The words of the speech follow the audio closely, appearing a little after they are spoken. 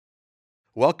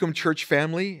Welcome, church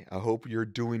family. I hope you're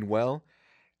doing well.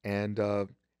 And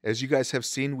as you guys have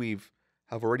seen,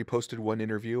 have already posted one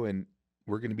interview, and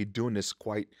we're going to be doing this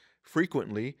quite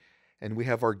frequently. And we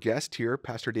have our guest here,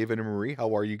 Pastor David and Marie.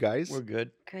 How are you We're guys?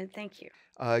 good. Good, thank you.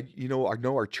 I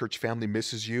know our church family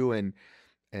misses you, and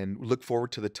look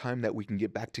forward to the time that we can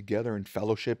get back together and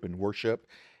fellowship and worship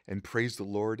and praise the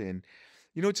Lord. And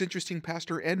it's interesting,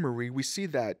 Pastor and Marie. We see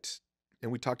that,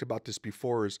 and we talked about this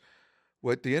before, is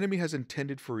what the enemy has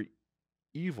intended for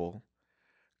evil,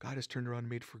 God has turned around and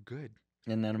made for good.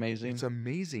 Isn't that It's amazing?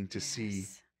 amazing to see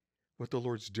Yes. what the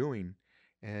Lord's doing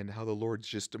and how the Lord's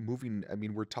just moving. I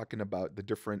mean, we're talking about the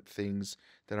different things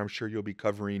that I'm sure you'll be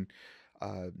covering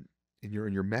uh, in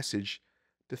your message.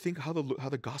 To think how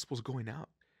the gospel's going out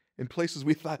in places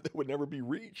we thought that would never be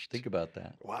reached. Think about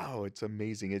that. Wow, it's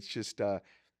amazing. It's just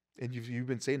and you've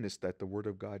been saying this, that the word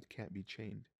of God can't be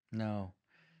chained. No,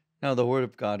 no, the Word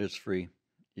of God is free,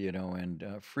 and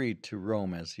free to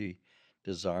roam as He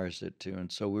desires it to.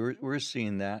 And so we're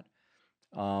seeing that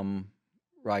um,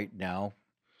 right now.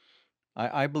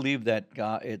 I believe that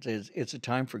God it's a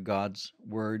time for God's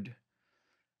Word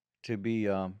to be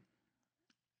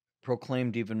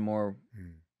proclaimed even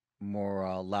Mm.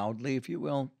 more loudly, if you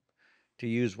will, to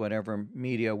use whatever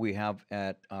media we have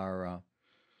at our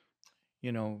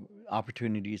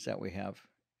opportunities that we have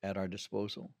at our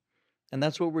disposal. And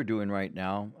that's what we're doing right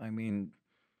now. I mean,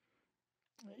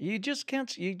 you just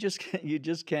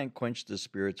can't quench the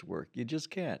Spirit's work. You just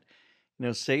can't.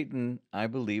 Satan, I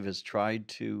believe, has tried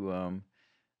to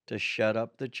shut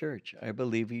up the church. I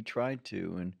believe he tried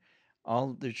to, and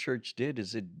all the church did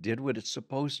is it did what it's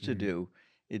supposed to Mm. do.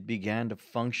 It began to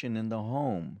function in the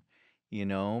home.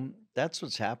 That's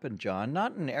what's happened, John.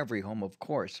 Not in every home, of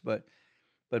course, but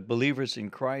believers in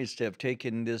Christ have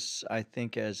taken this, I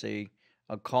think, as a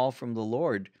call from the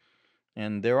Lord.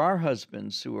 And there are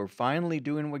husbands who are finally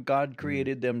doing what God Mm.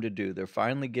 created them to do. They're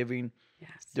finally giving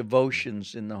Yes.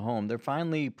 devotions in the home. They're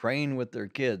finally praying with their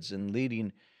kids and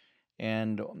leading.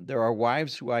 And there are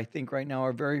wives who I think right now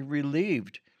are very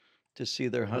relieved to see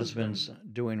their husbands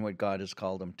doing what God has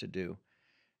called them to do.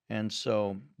 And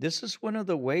so this is one of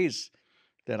the ways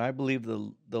that I believe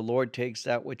the Lord takes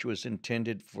that which was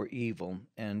intended for evil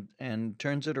and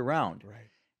turns it around Right.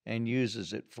 and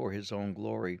uses it for his own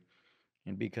glory.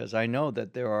 And because I know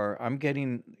that I'm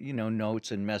getting,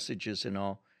 notes and messages and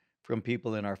all from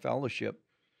people in our fellowship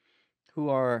who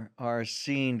are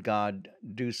seeing God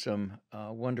do some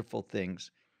wonderful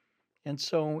things. And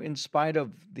so, in spite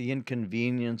of the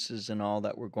inconveniences and all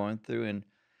that we're going through and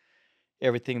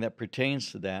everything that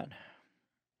pertains to that,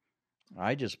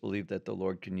 I just believe that the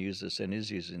Lord can use this and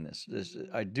is using this.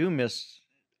 I do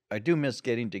miss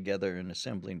getting together and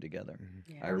assembling together.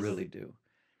 Mhm. I I Yes. really really do.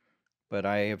 But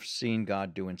I have seen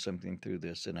God doing something through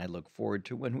this, and I look forward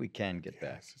to when we can get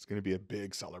back. Yes, it's going to be a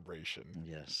big celebration.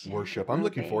 Yes. Yes, Worship. it I'm will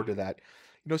looking be. forward to that.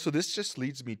 So this just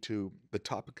leads me to the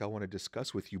topic I want to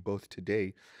discuss with you both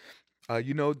today. Uh,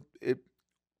 you know, it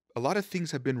a lot of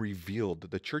things have been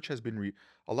revealed. The church has been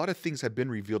a lot of things have been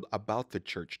revealed about the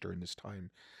church during this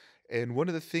time. And one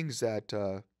of the things that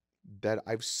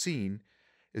I've seen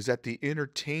is that the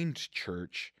entertained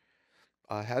church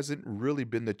hasn't really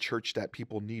been the church that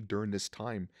people need during this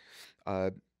time.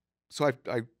 Uh, so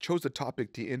I chose the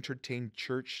topic: the entertained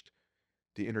church,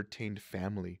 the entertained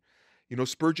family.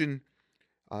 Spurgeon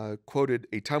quoted,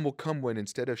 "A time will come when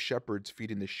instead of shepherds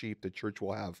feeding the sheep, the church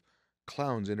will have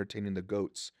clowns entertaining the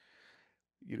goats."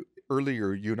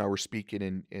 Earlier, you and I were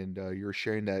speaking, and you were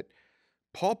sharing that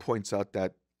Paul points out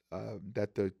that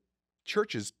the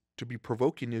church is to be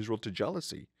provoking Israel to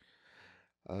jealousy.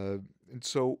 Uh, and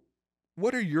so,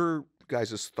 what are your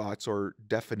guys' thoughts or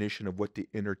definition of what the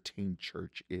entertained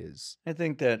church is? I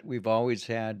think that we've always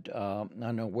had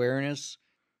an awareness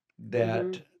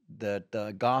Mm-hmm. that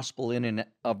the gospel in and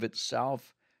of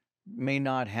itself may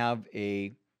not have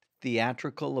a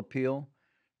theatrical appeal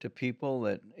to people.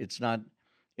 That it's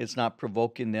not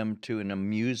provoking them to an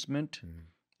amusement. Mm.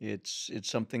 It's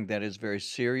something that is very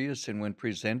serious, and when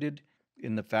presented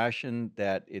in the fashion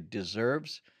that it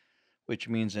deserves, which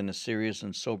means in a serious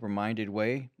and sober-minded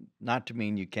way, not to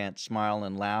mean you can't smile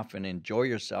and laugh and enjoy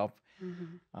yourself.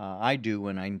 Mm-hmm. I do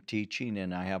when I'm teaching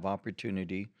and I have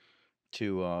opportunity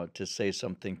to say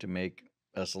something to make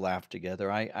us laugh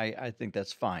together. I think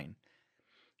that's fine.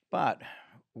 But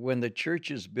when the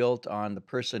church is built on the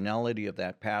personality of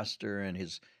that pastor and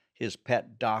his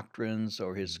pet doctrines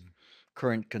or his Mm.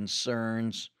 current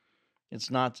concerns, it's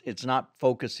not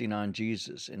focusing on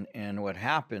Jesus. And what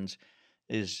happens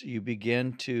is you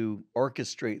begin to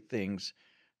orchestrate things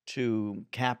to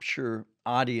capture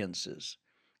audiences.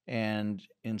 And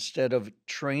instead of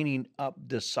training up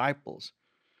disciples,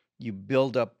 you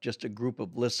build up just a group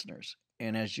of listeners.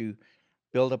 And as you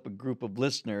build up a group of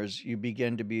listeners, you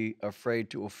begin to be afraid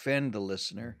to offend the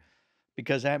listener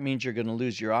because that means you're going to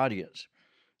lose your audience.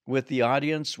 With the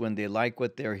audience, when they like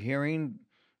what they're hearing,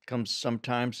 comes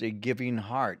sometimes a giving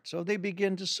heart. So they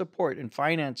begin to support, and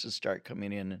finances start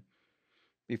coming in. And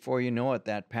before you know it,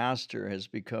 that pastor has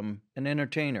become an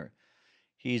entertainer.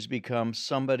 He's become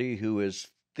somebody who is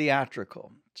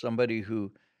theatrical, somebody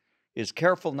who is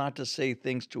careful not to say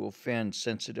things to offend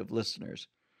sensitive listeners.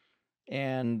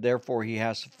 And therefore, he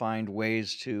has to find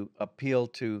ways to appeal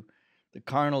to the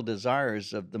carnal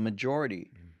desires of the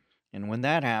majority. Mm. And when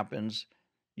that happens,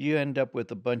 you end up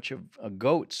with a bunch of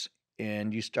goats,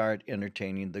 and you start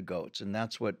entertaining the goats. And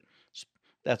that's what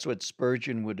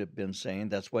Spurgeon would have been saying.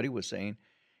 That's what he was saying.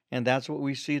 And that's what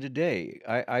we see today.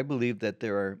 I believe that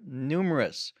there are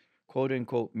numerous quote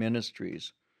unquote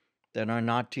ministries that are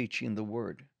not teaching the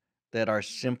word, that are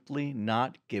simply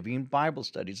not giving Bible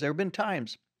studies. There have been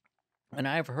times when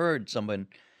I've heard someone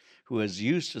who has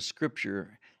used the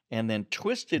scripture and then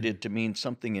twisted Mm. it to mean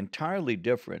something entirely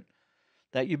different,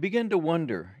 that you begin to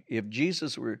wonder if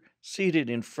Jesus were seated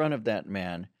in front of that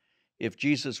man, if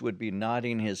Jesus would be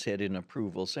nodding his head in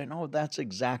approval, saying, "Oh, that's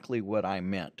exactly what I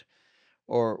meant."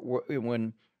 Or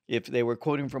when, if they were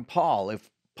quoting from Paul, if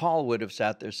Paul would have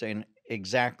sat there saying,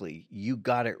 "Exactly, you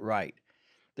got it right."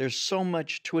 There's so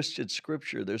much twisted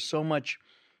scripture. There's so much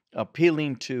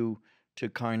appealing to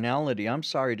carnality. I'm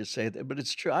sorry to say that, but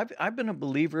it's true. I've been a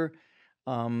believer.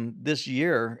 This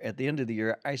year, at the end of the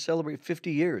year, I celebrate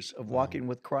 50 years of Wow. walking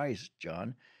with Christ,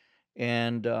 John,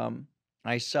 and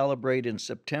I celebrate in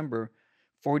September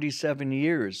 47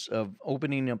 years of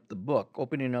opening up the book,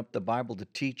 opening up the Bible to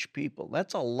teach people.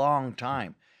 That's a long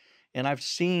time. And I've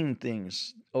seen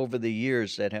things over the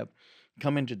years that have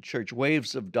come into church,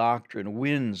 waves of doctrine,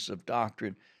 winds of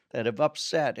doctrine that have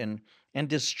upset and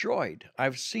destroyed.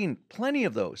 I've seen plenty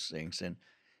of those things. And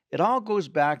it all goes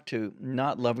back to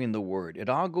not loving the word. It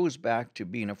all goes back to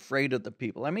being afraid of the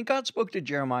people. I mean, God spoke to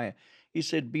Jeremiah. He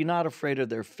said, "Be not afraid of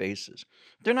their faces."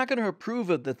 They're not going to approve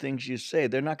of the things you say.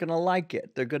 They're not going to like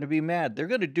it. They're going to be mad. They're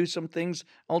going to do some things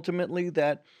ultimately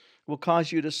that will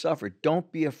cause you to suffer. Don't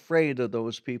be afraid of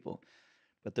those people.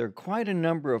 But there are quite a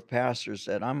number of pastors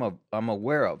that I'm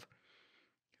aware of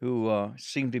who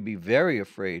seem to be very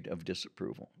afraid of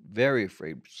disapproval, very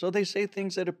afraid. So they say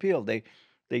things that appeal. They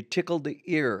tickle the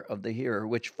ear of the hearer,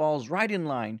 which falls right in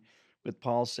line with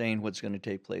Paul saying what's going to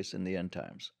take place in the end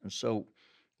times. And so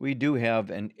we do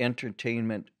have an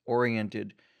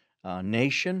entertainment-oriented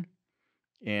nation,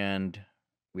 and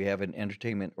we have an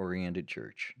entertainment-oriented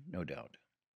church, no doubt.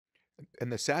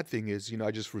 And the sad thing is,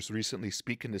 I just was recently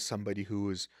speaking to somebody who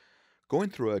was going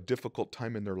through a difficult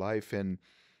time in their life, and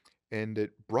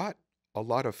it brought a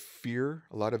lot of fear,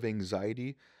 a lot of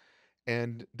anxiety,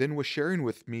 and then was sharing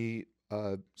with me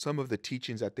some of the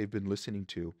teachings that they've been listening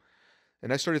to.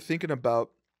 And I started thinking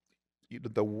about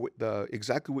the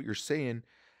exactly what you're saying.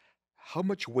 How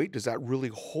much weight does that really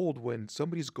hold when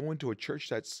somebody's going to a church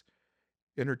that's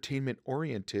entertainment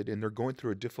oriented and they're going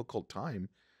through a difficult time?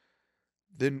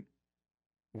 Then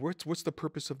what's the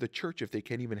purpose of the church if they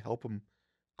can't even help them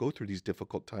go through these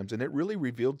difficult times? And it really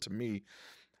revealed to me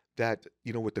that,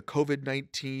 with the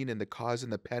COVID-19 and the cause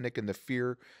and the panic and the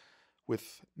fear,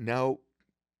 with now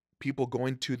people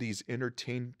going to these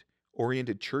entertained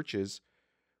oriented churches,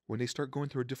 when they start going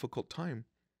through a difficult time,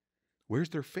 where's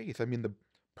their faith? I mean, the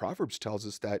Proverbs tells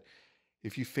us that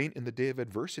if you faint in the day of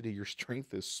adversity, your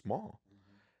strength is small.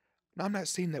 Now, I'm not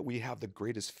saying that we have the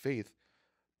greatest faith,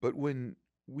 but when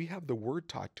we have the word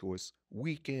taught to us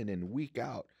week in and week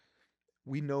out,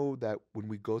 we know that when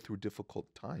we go through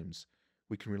difficult times,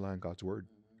 we can rely on God's word.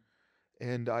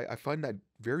 And I find that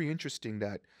very interesting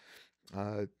that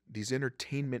these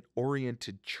entertainment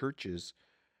oriented churches,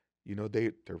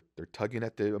 they're tugging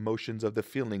at the emotions of the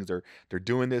feelings. They're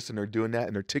doing this and they're doing that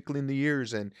and they're tickling the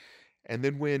ears, and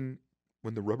then when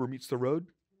the rubber meets the road,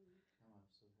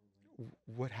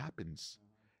 what happens?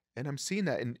 And I'm seeing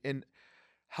that, and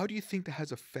how do you think that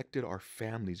has affected our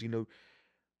families?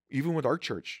 Even with our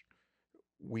church,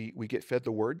 we get fed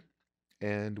the word,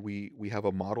 and we have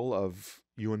a model of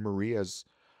you and Marie as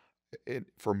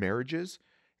for marriages,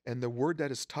 and the word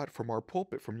that is taught from our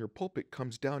pulpit, from your pulpit,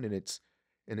 comes down, and it's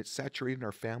saturating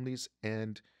our families,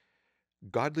 and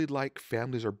godly like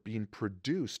families are being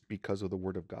produced because of the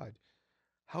word of God.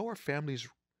 How are families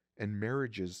and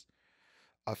marriages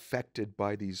affected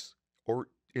by these or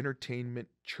entertainment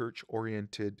church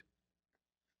oriented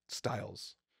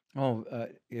styles? Oh,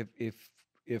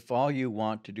 if all you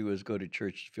want to do is go to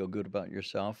church to feel good about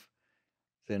yourself,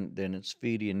 then it's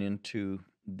feeding into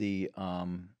the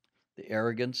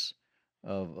arrogance,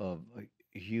 of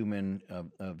human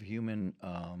human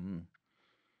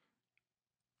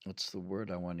what's the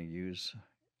word I want to use?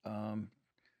 Um,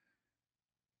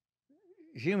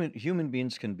 human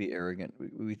beings can be arrogant.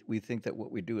 We think that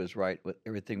what we do is right, what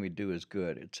everything we do is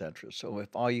good, etc. So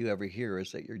if all you ever hear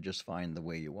is that you're just fine the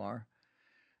way you are,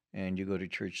 and you go to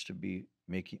church to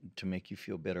make you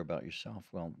feel better about yourself,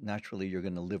 well, naturally you're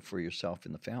going to live for yourself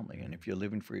in the family. And Mm, if you're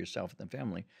living for yourself in the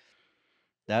family,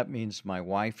 that means my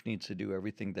wife needs to do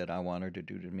everything that I want her to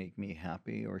do to make me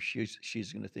happy, or she's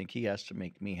going to think he has to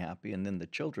make me happy, and then the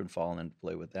children fall into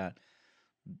play with that.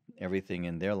 Everything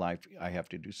in their life, I have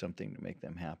to do something to make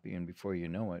them happy, and before you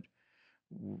know it,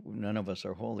 none of us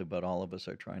are holy, but all of us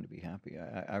are trying to be happy.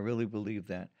 I really believe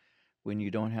that when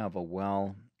you don't have a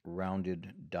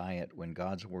well-rounded diet, when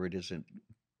God's word isn't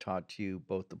taught to you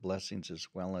both the blessings as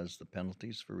well as the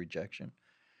penalties for rejection,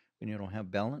 when you don't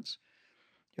have balance,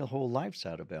 your whole life's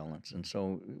out of balance. And mm,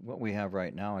 so, what we have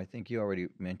right now, I think you already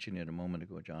mentioned it a moment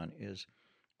ago, John, is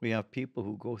we have people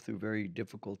who go through very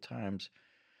difficult times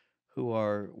who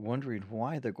are wondering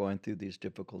why they're going through these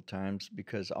difficult times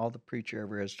because all the preacher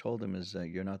ever has told them is that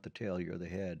you're not the tail, you're the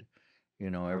head.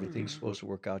 Everything's Mhm. supposed to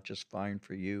work out just fine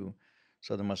for you.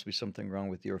 So there must be something wrong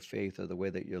with your faith or the way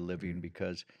that you're living mm,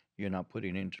 because you're not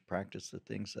putting into practice the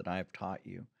things that I have taught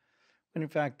you. When in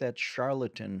fact, that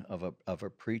charlatan of a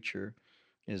preacher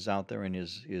is out there in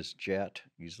his jet.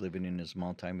 He's living in his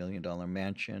multi-million-dollar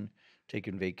mansion,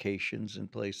 taking vacations in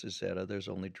places that others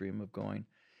only dream of going,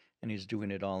 and he's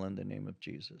doing it all in the name of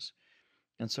Jesus.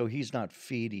 And so he's not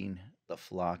feeding the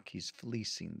flock, he's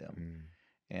fleecing them. mm,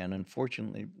 And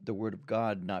unfortunately, the word of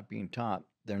God not being taught,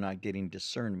 they're not getting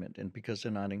discernment. And because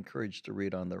they're not encouraged to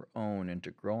read on their own and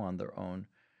to grow on their own,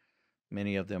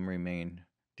 many of them remain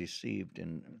deceived.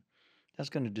 And that's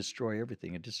going to destroy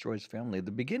everything. It destroys family.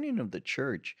 The beginning of the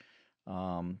church,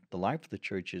 the life of the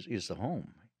church is the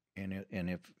home. And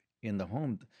if in the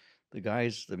home,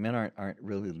 the men aren't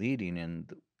really leading,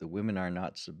 and the women are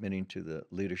not submitting to the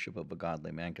leadership of a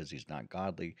godly man because he's not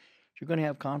godly, you're going to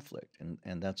have conflict.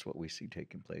 And that's what we see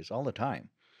taking place all the time.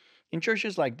 In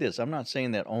churches like this, I'm not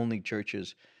saying that only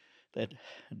churches that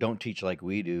don't teach like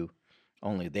we do,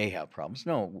 only they have problems.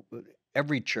 No,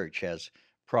 every church has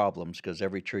problems because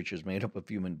every church is made up of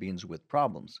human beings with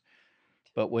problems.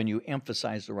 But when you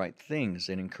emphasize the right things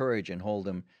and encourage and hold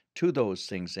them to those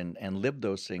things and live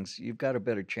those things, you've got a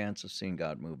better chance of seeing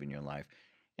God move in your life.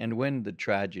 And when the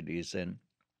tragedies and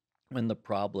when the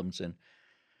problems and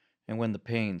when the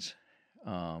pains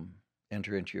um,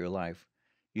 enter into your life,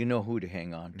 you know who to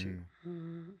hang on to. mm.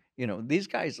 Mhm. These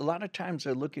guys, a lot of times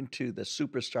they're looking to the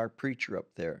superstar preacher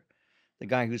up there, the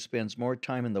guy who spends more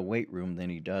time in the weight room than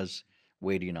he does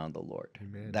waiting on the Lord.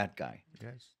 Amen. That guy,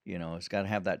 Yes. he's got to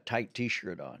have that tight t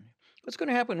shirt on. What's going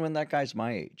to happen when that guy's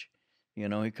my age?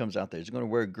 He comes out there. He's going to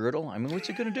wear a girdle. I mean, what's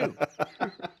he going to do?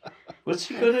 What's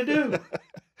he going to do?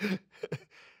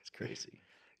 It's crazy.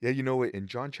 Yeah, in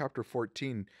John chapter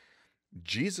 14,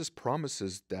 Jesus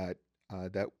promises that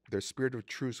the Spirit of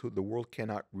truth, who the world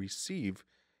cannot receive,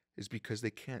 is because they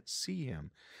can't see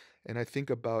Him. And I think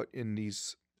about in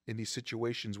these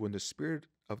situations when the Spirit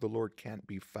of the Lord can't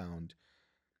be found,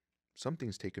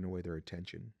 something's taken away their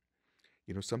attention.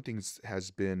 Something's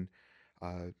has been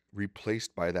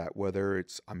replaced by that. Whether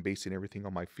it's I'm basing everything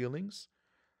on my feelings,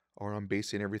 or I'm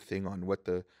basing everything on what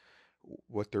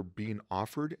they're being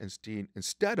offered,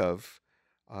 instead of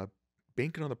uh,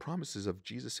 banking on the promises of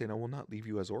Jesus saying, "I will not leave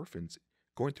you as orphans,"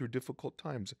 going through difficult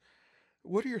times.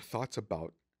 What are your thoughts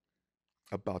about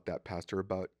that, Pastor?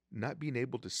 About not being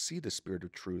able to see the Spirit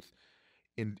of truth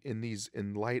in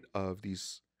light of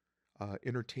these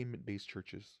entertainment based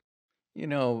churches? You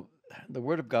know, the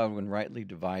Word of God, when rightly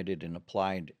divided and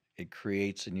applied, it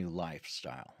creates a new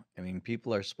lifestyle. I mean,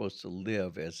 people are supposed to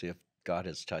live as if God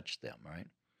has touched them, right?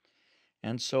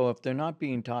 And so if they're not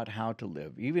being taught how to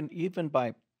live, even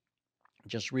by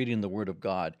just reading the Word of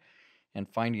God and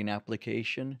finding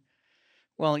application,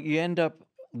 well, you end up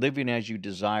living as you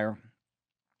desire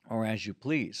or as you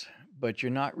please, but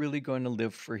you're not really going to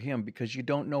live for Him because you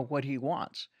don't know what He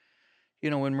wants.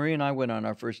 When Marie and I went on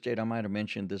our first date, I might have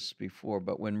mentioned this before,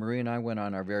 but when Marie and I went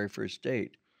on our very first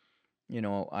date,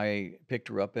 I picked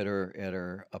her up at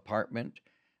her apartment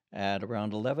at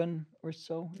around 11 or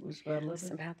so. It was about Yes,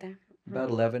 11. about that. About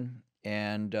 11,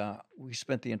 and we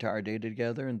spent the entire day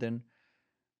together. And then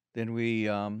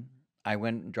I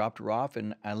went and dropped her off,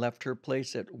 and I left her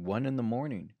place at 1 in the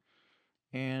morning.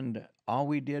 And all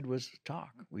we did was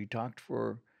talk. We talked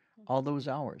for all those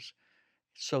hours.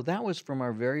 So that was from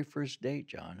our very first date,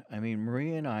 John. I mean,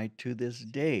 Maria and I, to this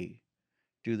day,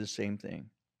 do the same thing.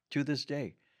 To this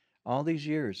day, all these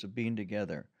years of being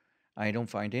together, I don't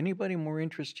find anybody more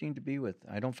interesting to be with.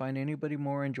 I don't find anybody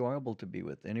more enjoyable to be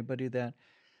with. Anybody that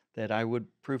I would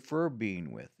prefer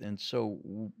being with. And so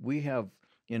we have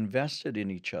invested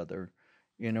in each other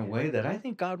in a way that I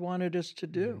think God wanted us to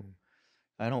do. Mm.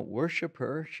 I don't worship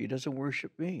her, she doesn't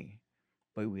worship me,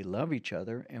 but we love each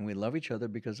other, and we love each other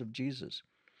because of Jesus.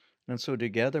 And so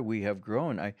together we have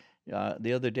grown. I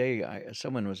The other day,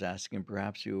 someone was asking,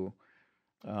 perhaps you,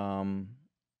 um,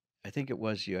 I think it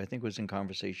was you. I think it was in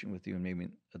conversation with you and maybe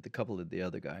a couple of the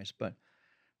other guys. But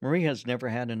Marie has never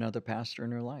had another pastor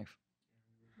in her life.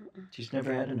 Mm-mm. She's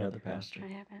never had another pastor. I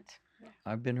haven't. Yeah.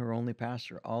 I've been her only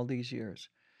pastor all these years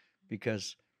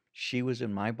because she was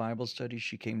in my Bible study.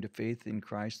 She came to faith in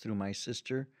Christ through my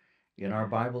sister in our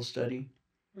Bible study,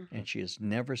 and she has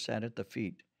never sat at the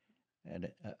feet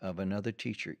of another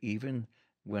teacher, even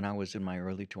when I was in my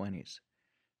early 20s.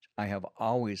 I have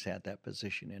always had that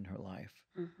position in her life,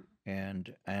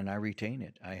 Mhm. and I retain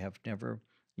it. I have never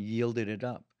yielded it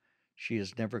up. She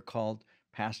has never called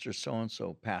Pastor so and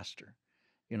so pastor.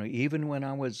 Even when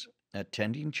I was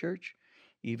attending church,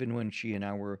 even when she and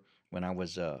I were, when I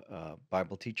was a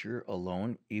Bible teacher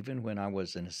alone, even when I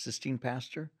was an assisting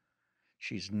pastor,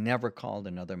 she's never called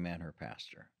another man her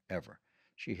pastor, ever.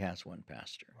 She has one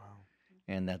pastor, Wow.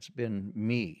 and that's been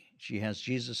me. She has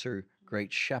Jesus, her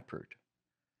great shepherd,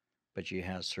 but she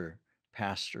has her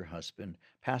pastor husband,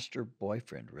 pastor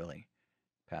boyfriend, really,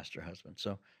 pastor husband.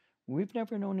 So we've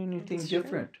never known anything It's true.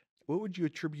 different. What would you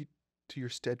attribute to your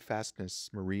steadfastness,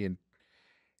 Marie,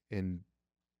 and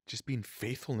just being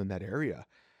faithful in that area?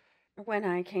 When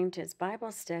I came to his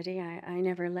Bible study, I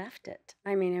never left it.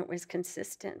 I mean, it was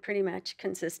consistent, pretty much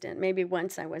consistent. Maybe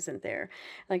once I wasn't there,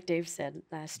 like Dave said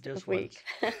last Just week,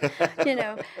 once. you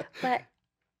know, but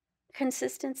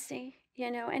consistency,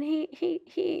 and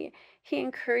he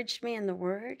encouraged me in the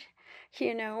word.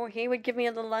 He would give me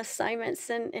little assignments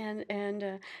and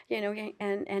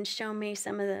and show me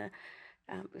some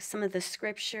of the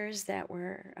scriptures that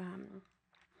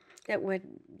would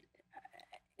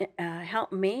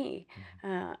help me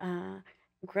uh, uh,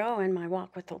 grow in my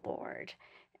walk with the Lord,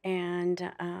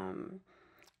 and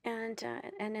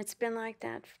and it's been like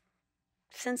that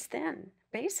since then.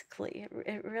 Basically,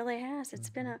 it really has.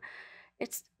 Mhm.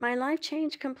 It's my life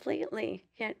changed completely.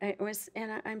 It was,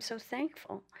 and I'm so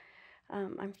thankful.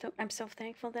 I'm so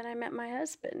thankful that I met my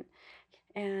husband,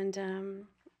 and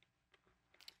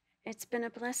it's been a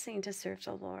blessing to serve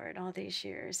the Lord all these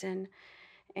years, and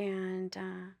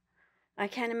I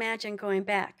can't imagine going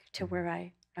back to Mhm. where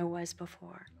I was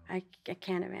before. I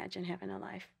can't imagine having a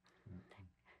life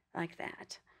like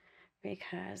that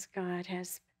because God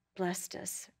has blessed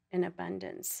us in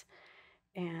abundance.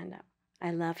 And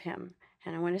I love Him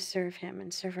and I want to serve Him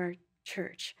and serve our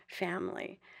church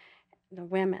family, the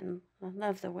women. I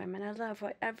love the women. I love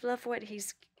what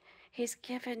He's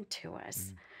given to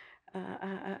us.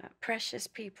 Mhm. Precious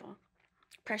people,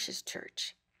 precious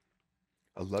church,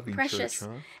 A loving church, precious,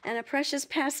 huh? and a precious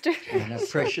pastor. And a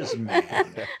precious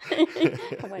man.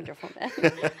 A wonderful man.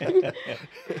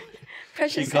 She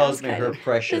Precious calls sounds me kind her of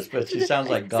precious, but she sounds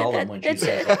like Gollum when she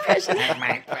says it. precious.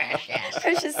 My precious.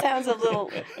 Precious sounds a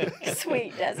little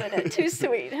sweet, doesn't it? Too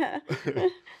sweet, huh?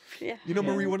 Yeah.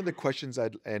 Marie, Yeah. one of the questions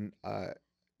and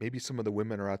maybe some of the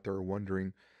women are out there are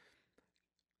wondering,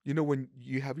 when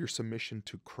you have your submission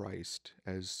to Christ,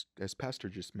 as Pastor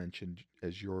just mentioned,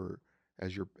 as your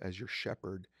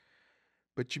shepherd,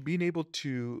 but you being able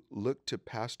to look to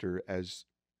Pastor as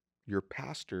your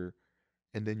pastor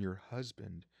and then your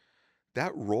husband,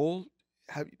 that role,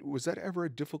 was that ever a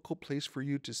difficult place for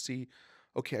you to see,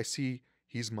 okay, I see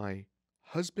he's my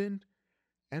husband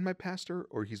and my pastor,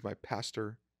 or he's my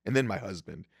pastor and then my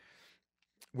husband?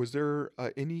 Was there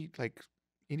any type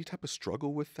of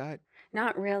struggle with that?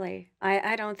 Not really.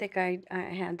 I don't think I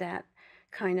had that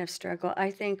kind of struggle.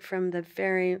 I think from the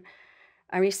very,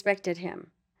 I respected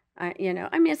him. I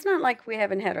mean, it's not like we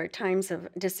haven't had our times of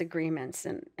disagreements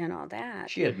and all that.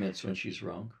 She admits when she's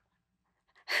wrong.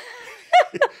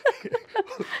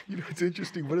 It's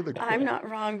interesting. One of the I'm not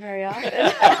wrong very often.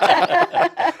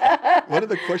 one of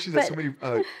the questions that But somebody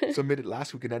submitted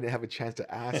last week and I didn't have a chance to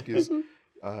ask is,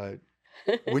 uh,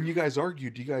 when you guys argue,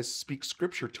 do you guys speak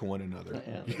scripture to one another?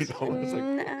 Yeah, that's It's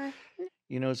like,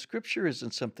 Scripture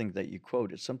isn't something that you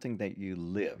quote, it's something that you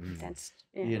live. that's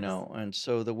And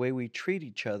so the way we treat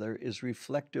each other is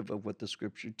reflective of what the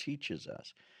scripture teaches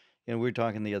us. We were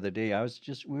talking the other day.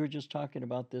 We were just talking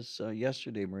about this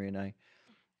yesterday, Marie and I.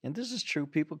 And this is true.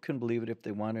 People can believe it if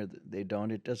they want or they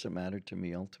don't. It doesn't matter to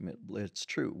me. Ultimately, it's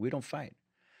true. We don't fight.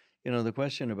 The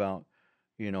question about,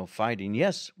 fighting.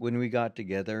 Yes, when we got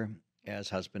together as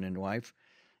husband and wife,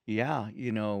 yeah,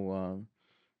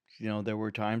 There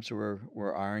were times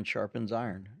where iron sharpens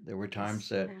iron. There were times Yes,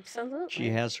 that she absolutely.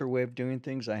 has her way of doing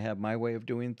things, I have my way of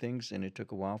doing things, and it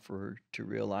took a while for her to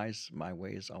realize my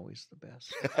way is always the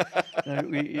best.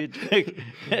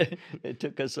 It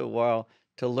took us a while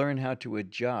to learn how to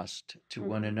adjust to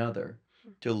one Mhm. another,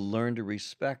 to learn to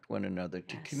respect one another,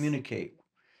 to Yes. communicate,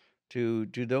 to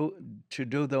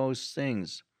do those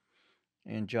things.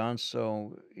 And John,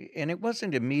 and it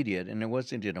wasn't immediate, and it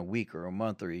wasn't in a week or a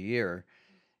month or a year.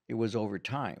 It was over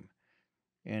time.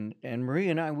 And Marie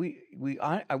and I, we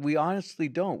honestly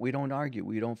we don't argue,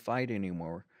 we don't fight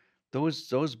anymore.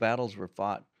 Those battles were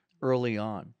fought early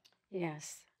on.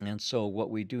 Yes. And so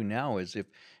what we do now is,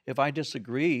 if I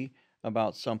disagree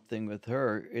about something with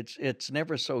her, it's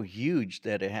never so huge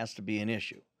that it has to be an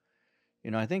issue.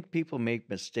 I think people make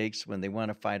mistakes when they want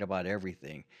to fight about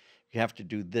everything. You have to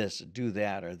do this, do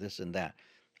that, or this and that.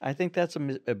 I think that's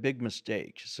a big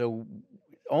mistake. So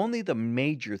only the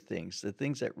major things, the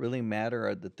things that really matter,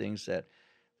 are the things that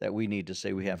we need to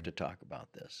say we have Mm. to talk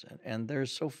about this. And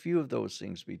there's so few of those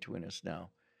things between us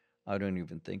now. I don't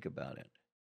even think about it.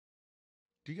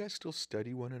 Do you guys still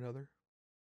study one another?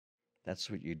 That's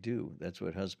what you do. That's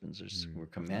what husbands Mm. were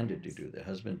commanded to Yes. do. The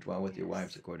husband dwell with your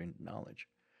wives Yes. according to knowledge.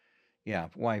 Yeah,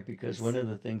 why? Because Yes. one of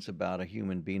the things about a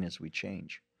human being is we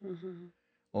change Mm-hmm.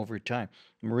 over time.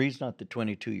 Marie's not the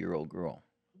 22-year-old girl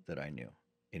that I knew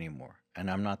anymore, and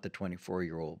I'm not the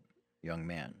 24-year-old young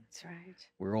man. That's right.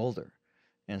 We're older,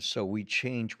 and so we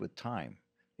change with time.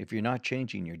 If you're not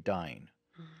changing, you're dying.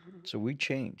 Mm-hmm. So we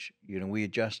change. We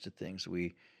adjust to things.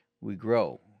 We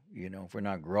grow. If we're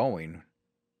not growing,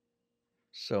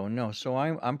 so no. So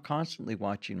I'm constantly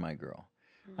watching my girl.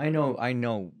 I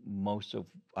know most of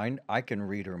I can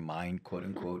read her mind, quote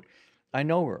unquote. I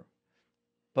know her.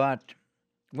 But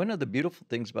one of the beautiful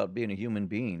things about being a human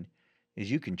being is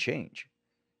you can change.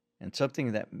 And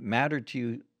something that mattered to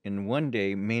you in one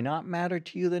day may not matter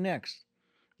to you the next.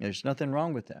 There's nothing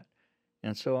wrong with that.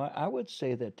 And so I would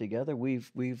say that together we've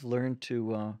learned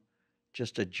to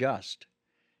just adjust,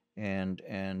 and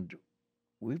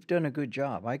we've done a good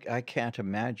job. I can't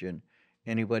imagine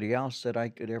anybody else that I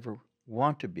could ever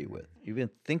want to be with, even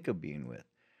think of being with.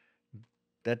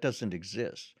 That doesn't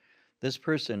exist. This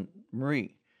person,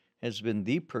 Marie, has been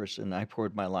the person I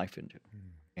poured my life into,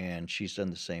 Mm. and she's done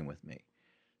the same with me.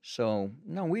 So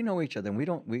no, we know each other, and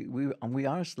we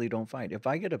honestly don't fight. If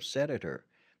I get upset at her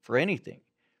for anything,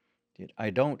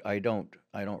 I don't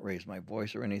raise my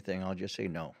voice or anything. I'll just say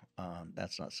no,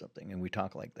 that's not something, and we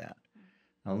talk like that.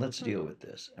 Now let's deal with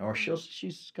this. Or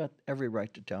she's got every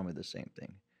right to tell me the same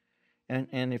thing,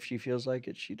 and if she feels like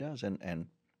it, she does, and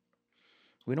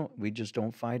we just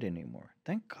don't fight anymore.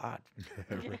 Thank God.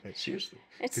 Right. Seriously.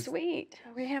 It's 'Cause sweet.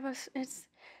 We have it's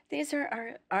these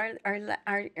are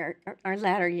our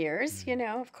latter years,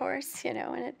 mm. of course,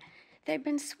 and they've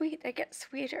been sweet. They get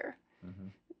sweeter,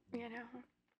 Mm-hmm. you know.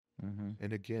 Mm-hmm.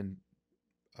 And again,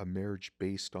 a marriage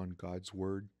based on God's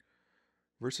word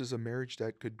versus a marriage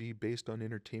that could be based on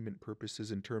entertainment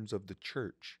purposes in terms of the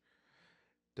church,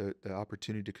 the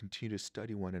opportunity to continue to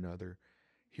study one another,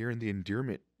 hearing the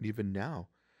endearment even now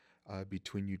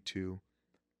between you two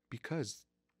because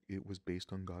it was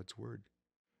based on God's word.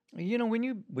 When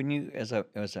you as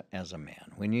a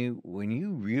man, when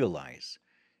you realize,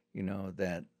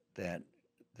 that that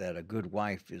that a good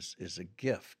wife is a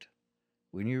gift.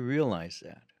 When you realize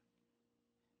that,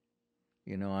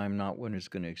 I'm not one who's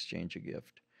going to exchange a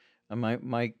gift.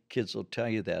 My kids will tell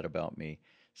you that about me.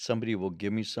 Somebody will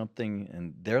give me something,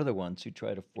 and they're the ones who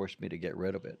try to force me to get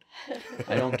rid of it.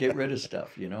 I don't get rid of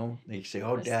stuff. They say,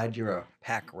 "Oh, Yes. Dad, you're a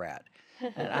pack rat,"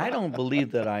 and I don't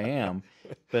believe that I am,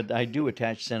 but I do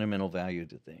attach sentimental value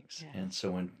to things. And Yes.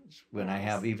 so when I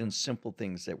have even simple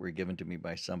things that were given to me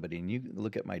by somebody, and you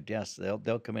look at my desk,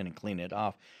 they'll come in and clean it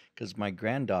off because my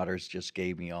granddaughters just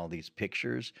gave me all these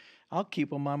pictures. I'll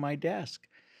keep them on my desk.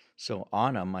 So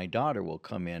Anna, my daughter, will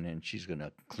come in and she's going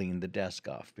to clean the desk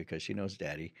off because she knows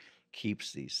Daddy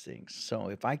keeps these things. So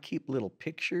if I keep little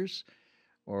pictures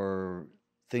or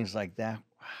things like that,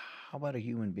 how about a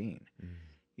human being?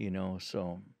 Mm.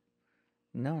 So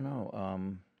no,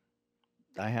 no.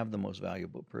 I have the most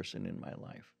valuable person in my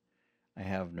life. I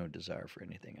have no desire for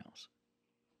anything else.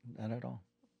 Not at all.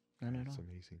 Not at That's all.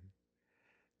 amazing.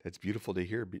 That's beautiful to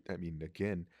hear. I mean,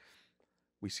 again,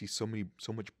 we see so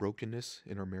much brokenness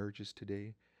in our marriages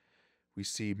today. We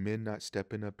see men not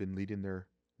stepping up and leading their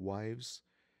wives.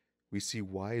 We see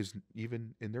wives,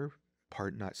 even in their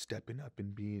part, not stepping up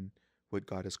and being what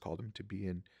God has called them to be.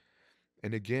 And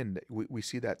again, we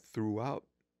see that throughout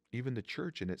even the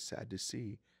church, and it's sad to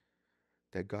see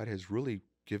that God has really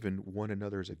given one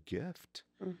another as a gift,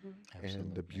 Mm-hmm. and the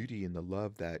Absolutely. beauty and the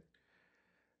love that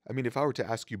I mean, if I were to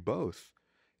ask you both,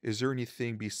 is there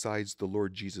anything besides the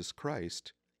Lord Jesus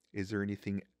Christ? Is there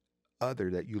anything other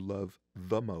that you love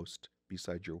the most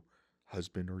besides your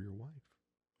husband or your wife?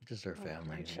 Just our Oh, our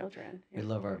family. children. We Yeah,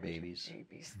 love our our babies.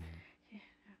 babies. Yeah.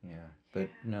 Yeah, but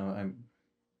no,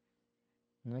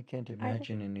 I can't I would,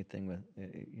 imagine anything with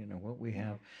what we yeah,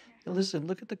 have. yeah. Listen,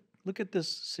 look at this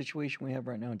situation we have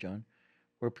right now, John,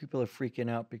 where people are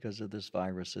freaking out because of this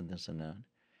virus and this and that.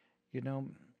 You know,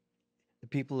 the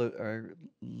people are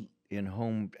in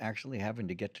home actually having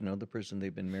to get to know the person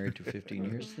they've been married to 15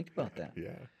 years. Mm-hmm. Think about that.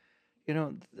 Yeah.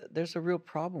 There's a real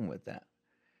problem with that.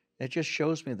 It just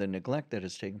shows me the neglect that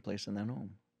has taken place in that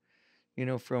home.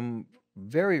 From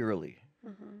very early,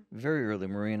 Mm-hmm. very early,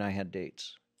 Marie and I had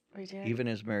dates, We did. even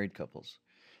as married couples.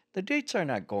 The dates are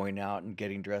not going out and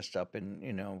getting dressed up and,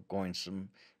 going some.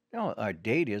 No, our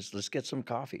date is let's get some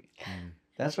coffee. Mm.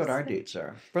 That's what our dates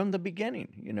are from the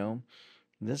beginning.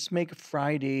 Let's make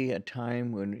Friday a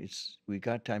time when we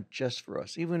got time just for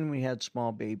us. Even when we had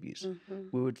small babies, Mm-hmm.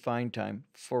 we would find time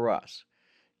for us.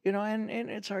 And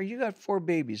it's hard. You got 4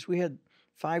 babies. We had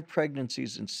 5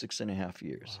 pregnancies in 6.5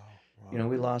 years. Wow.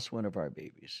 We lost one of our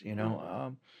babies.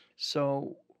 Mm-hmm.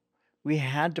 So we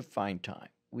had to find time.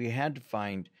 We had to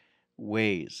find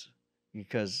ways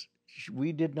because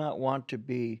we did not want to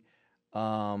be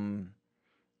um,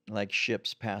 like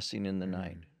ships passing in the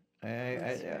night.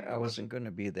 That's I right. wasn't going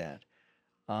to be that.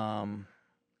 Um,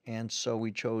 and so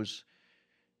we chose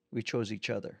each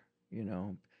other. You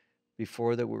know,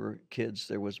 Before there were kids,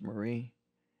 there was Marie,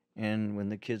 and when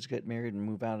the kids get married and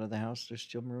move out of the house, there's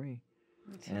still Marie.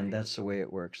 That's And right. that's the way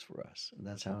it works for us. And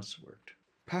that's how it's worked.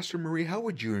 Pastor Marie, how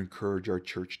would you encourage our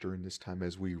church during this time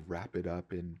as we wrap it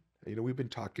up? And, we've been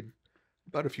talking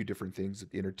about a few different things: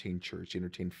 the entertain church, the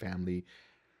entertain family,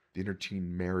 the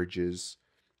entertain marriages.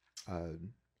 Uh,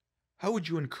 how would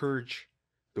you encourage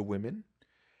the women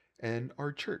and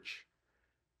our church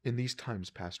in these times,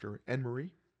 Pastor and Marie?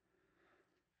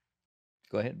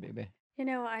 Go ahead, baby.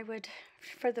 I would,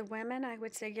 for the women, I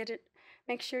would say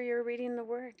make sure you're reading the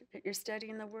Word, that you're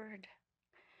studying the Word,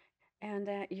 and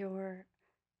that you're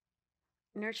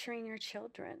nurturing your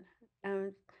children.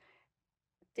 Um,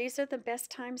 these are the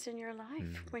best times in your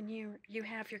life Mm. when you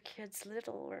have your kids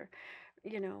little, or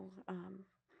you know,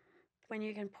 when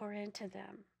you can pour into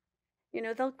them.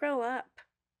 They'll grow up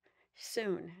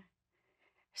soon,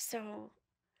 so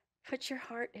put your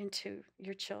heart into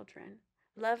your children.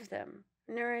 Love them,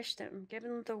 nourish them, give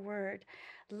them the Word.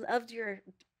 Love your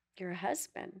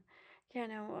husband.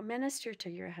 Minister to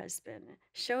your husband.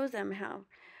 Show them how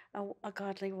a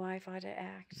godly wife ought to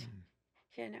act. Mm.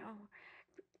 You know,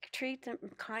 treat them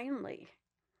kindly.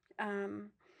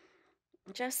 Um,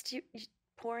 just you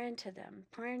pour into them,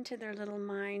 pour into their little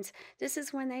minds. This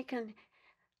is when they can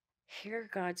hear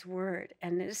God's word,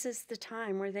 and this is the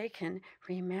time where they can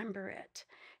remember it.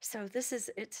 So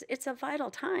it's a vital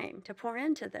time to pour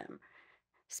into them,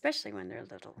 especially when they're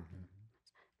little, Mhm.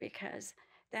 because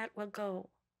that will go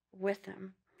with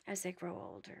them as they grow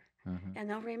older. Mm-hmm. And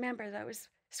they'll remember those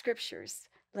scriptures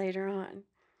later on.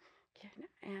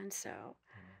 And so,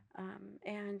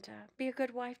 be a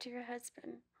good wife to your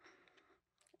husband.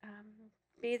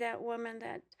 Be that woman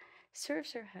that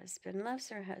serves her husband, loves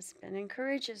her husband,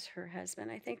 encourages her husband.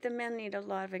 I think the men need a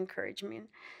lot of encouragement,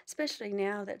 especially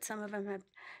now that some of them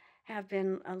have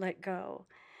been let go,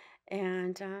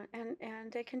 and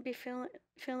they can be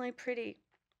feeling pretty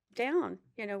down.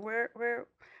 Where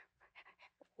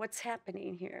what's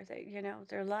happening here?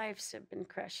 Their lives have been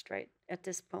crushed right at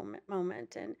this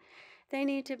moment, and they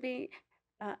need to be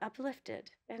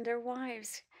uplifted. And their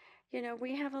wives,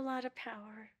 we have a lot of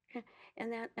power,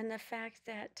 and the fact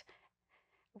that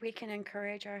we can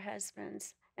encourage our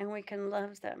husbands and we can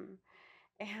love them,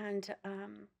 and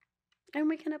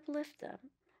we can uplift them,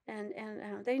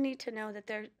 and they need to know that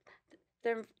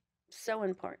they're so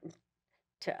important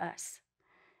to us,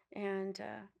 and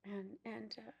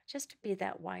just to be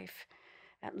that wife,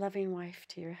 that loving wife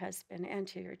to your husband and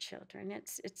to your children.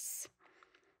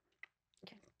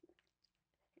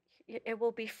 It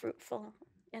will be fruitful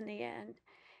in the end.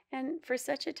 And for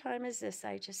such a time as this,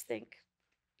 I just think,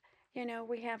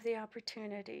 we have the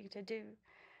opportunity to do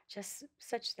just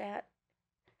such that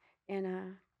in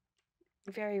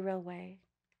a very real way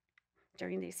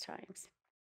during these times.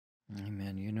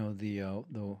 Amen.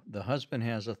 The husband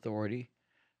has authority,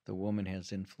 the woman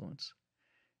has influence.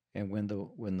 And when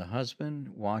the husband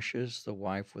washes the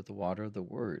wife with the water of the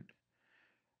word,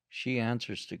 she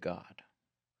answers to God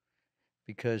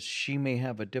because she may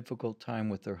have a difficult time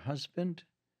with her husband,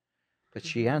 but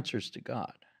she Mhm. answers to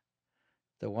God.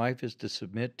 The wife is to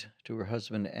submit to her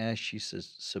husband as she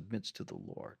submits to the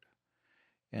Lord.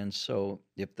 And so,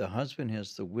 if the husband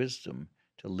has the wisdom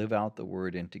to live out the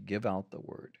word and to give out the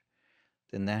word,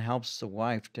 then that helps the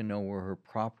wife to know where her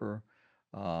proper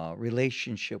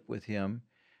relationship with him,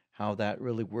 how that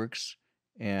really works.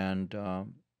 And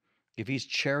if he's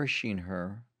cherishing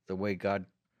her the way God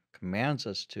commands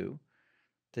us to,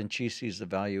 then she sees the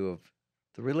value of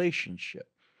the relationship.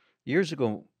 Years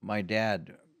ago, my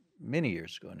dad, many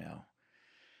years ago now,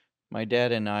 my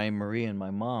dad and I, Marie and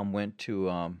my mom, went to,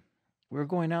 we were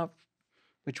going out,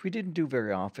 which we didn't do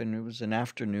very often. It was an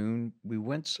afternoon. We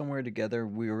went somewhere together.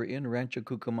 We were in Rancho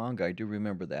Cucamonga. I do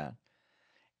remember that.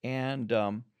 And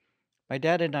my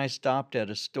dad and I stopped at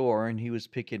a store, and he was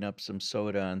picking up some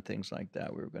soda and things like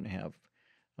that. We were going to have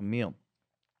a meal.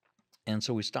 And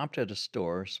so we stopped at a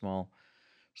store, small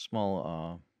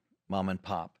mom and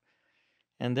pop.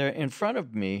 And there in front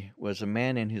of me was a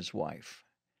man and his wife.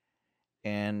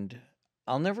 And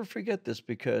I'll never forget this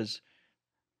because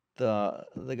the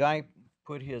guy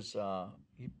put his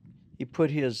he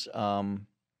put his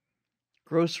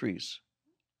groceries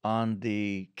on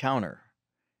the counter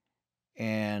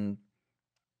and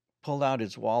pulled out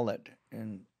his wallet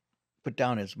and put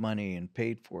down his money and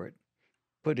paid for it.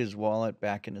 Put his wallet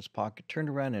back in his pocket, turned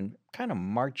around and kind of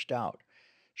marched out.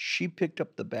 She picked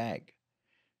up the bag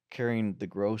carrying the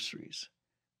groceries,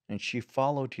 and she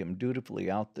followed him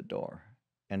dutifully out the door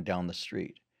and down the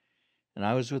street. And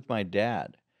I was with my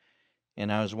dad,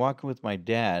 and I was walking with my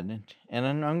dad, and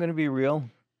I'm going to be real.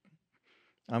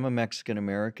 I'm a Mexican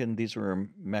American. These were a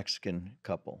Mexican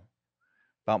couple,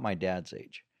 about my dad's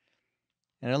age.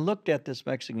 And I looked at this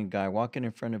Mexican guy walking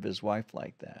in front of his wife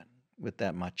like that, with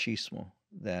that machismo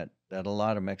that a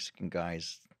lot of Mexican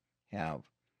guys have.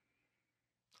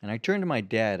 And I turned to my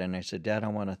dad and I said, Dad, I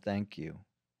want to thank you.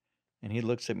 And he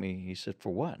looks at me, he said,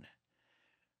 For what?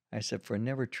 I said, For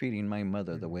never treating my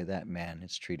mother the way that man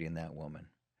is treating that woman.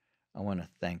 I want to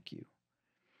thank you.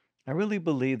 I really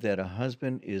believe that a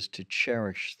husband is to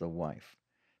cherish the wife,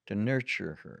 to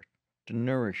nurture her, to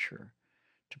nourish her,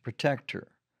 to protect her,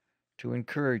 to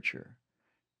encourage her,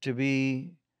 to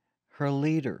be her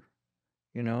leader.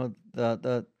 You know,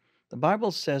 the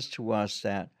Bible says to us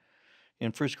that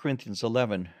in 1 Corinthians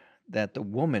 11 that the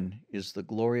woman is the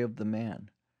glory of the man.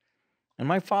 And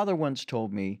my father once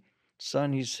told me,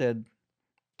 son, he said,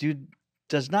 dude,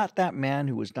 does not that man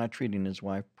who was not treating his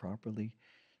wife properly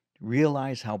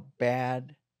realize how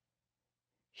bad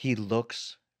he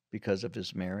looks because of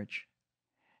his marriage?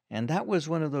 And that was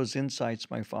one of those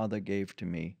insights my father gave to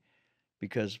me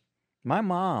because my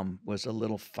mom was a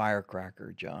little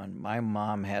firecracker, John. My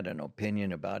mom had an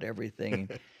opinion about everything.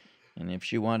 And if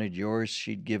she wanted yours,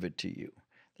 she'd give it to you.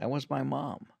 That was my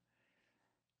mom.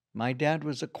 My dad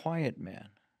was a quiet man.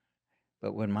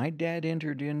 But when my dad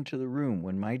entered into the room,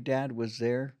 when my dad was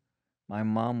there, my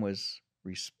mom was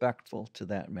respectful to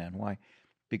that man. Why?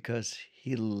 Because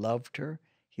he loved her.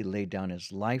 He laid down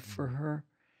his life for her.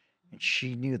 And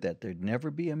she knew that there'd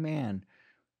never be a man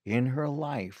in her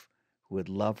life who would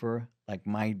love her like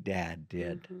my dad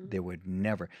did. There would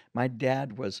never. My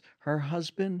dad was her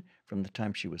husband from the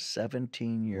time she was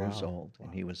 17 years old,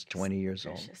 and he was 20 years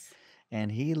old.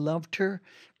 And he loved her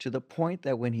to the point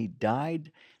that when he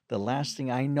died, the last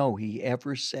thing I know he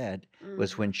ever said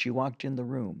was when she walked in the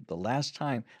room. The last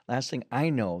thing I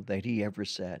know that he ever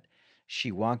said,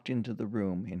 she walked into the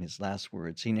room in his last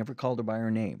words. He never called her by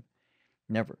her name.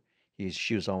 Never.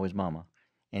 She was always Mama.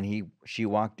 And she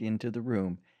walked into the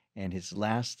room, and his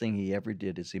last thing he ever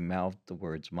did is he mouthed the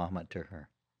words Mama to her.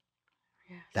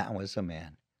 Yes. That was a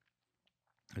man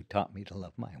who taught me to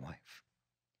love my wife.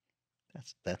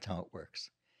 That's how it works.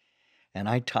 And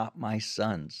I taught my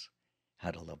sons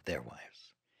how to love their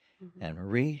wives. And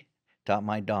Marie taught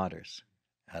my daughters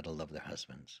how to love their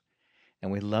husbands.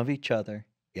 And we love each other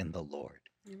in the Lord.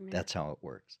 Amen. That's how it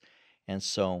works. And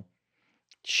so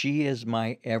she is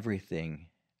my everything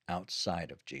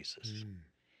outside of Jesus.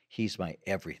 He's my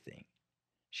everything.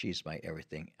 She's my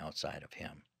everything outside of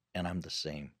him. And I'm the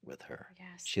same with her.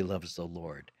 Yes. She loves the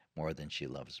Lord more than she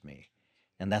loves me.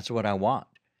 And that's what I want.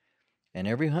 And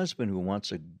every husband who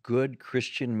wants a good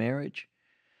Christian marriage,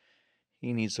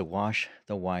 he needs to wash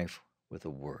the wife with a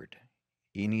word.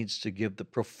 He needs to give the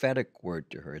prophetic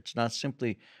word to her. It's not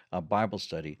simply a Bible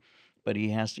study, but he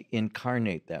has to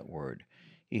incarnate that word.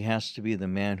 He has to be the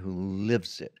man who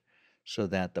lives it so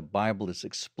that the Bible is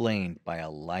explained by a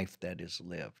life that is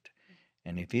lived.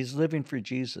 And if he's living for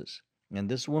Jesus, and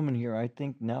this woman here, I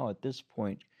think now at this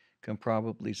point, can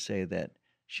probably say that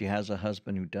she has a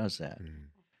husband who does that.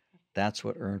 That's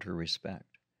what earned her respect.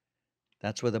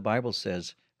 That's what the Bible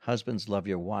says, husbands, love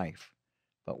your wife,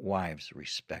 but wives,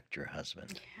 respect your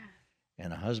husband. Yeah.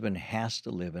 And a husband has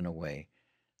to live in a way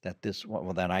that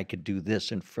that I could do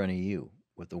this in front of you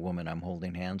with the woman I'm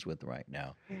holding hands with right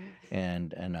now, Yes.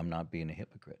 and I'm not being a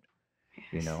hypocrite.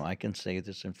 You know, Yes. I can say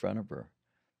this in front of her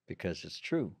because it's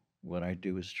true. What I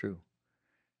do is true.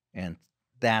 And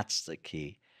that's the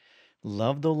key.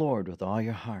 Love the Lord with all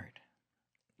your heart.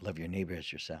 Love your neighbor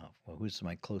as yourself. Well, who's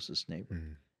my closest neighbor?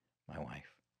 Mm. My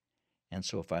wife. And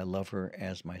so if I love her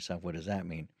as myself, what does that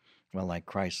mean? Well, like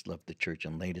Christ loved the church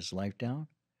and laid his life down,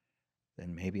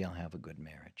 then maybe I'll have a good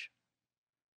marriage.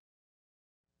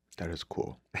 That is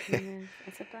cool. Amen.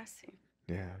 It's a blessing.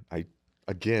 Yeah.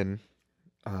 Again,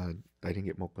 I didn't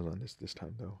get mokos on this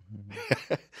time though.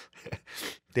 Mhm.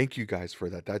 Thank you guys for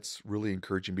that. That's really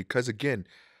encouraging because again,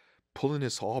 pulling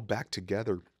us all back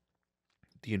together,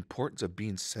 the importance of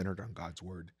being centered on God's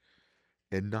word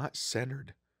and not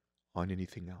centered on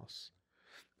anything else.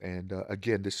 And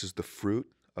again, this is the fruit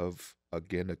of,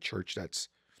 again, a church that's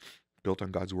built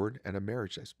on God's word and a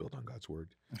marriage that's built on God's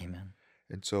word. Amen.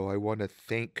 And so I want to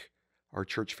thank our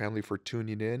church family for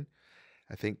tuning in.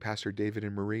 I thank Pastor David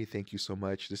and Marie. Thank you so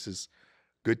much. This is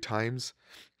good times,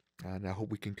 and I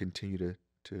hope we can continue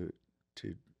to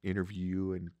interview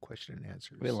you and question and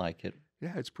answers. We like it.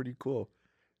 Yeah, it's pretty cool.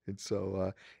 And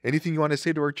so, anything you want to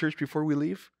say to our church before we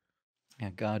leave?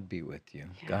 Yeah, God be with you.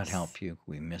 God Yes. help you.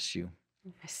 We miss you.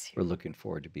 Miss We're you. looking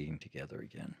forward to being together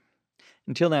again.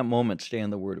 Until that moment, stay in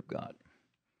the Word of God.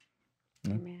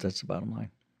 Amen. That's the bottom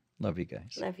line. Love you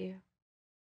guys. Love you.